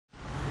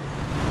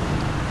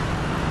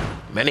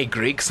Many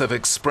Greeks have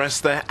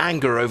expressed their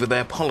anger over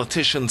their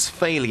politicians'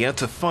 failure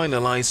to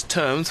finalise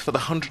terms for the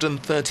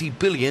 €130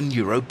 billion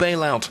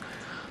bailout.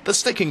 The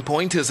sticking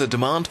point is a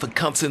demand for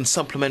cuts in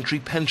supplementary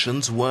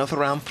pensions worth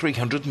around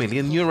 €300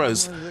 million.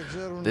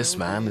 This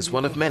man is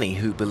one of many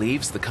who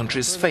believes the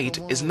country's fate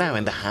is now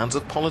in the hands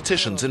of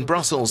politicians in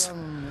Brussels.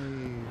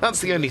 That's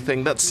the only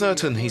thing that's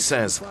certain, he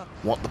says.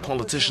 What the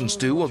politicians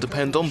do will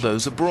depend on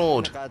those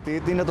abroad.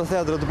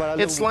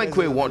 It's like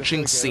we're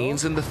watching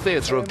scenes in the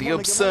theatre of the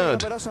absurd.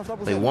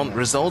 They want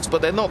results,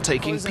 but they're not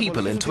taking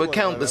people into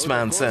account, this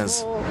man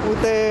says.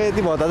 The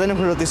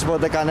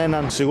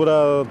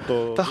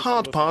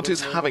hard part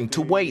is having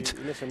to wait.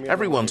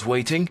 Everyone's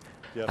waiting,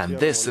 and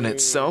this in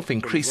itself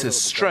increases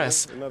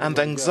stress and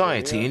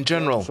anxiety in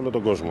general.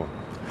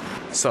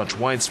 Such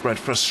widespread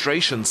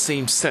frustration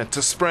seems set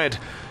to spread.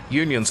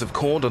 Unions have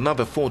called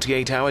another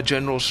 48-hour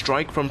general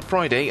strike from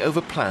Friday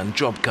over planned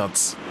job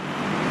cuts.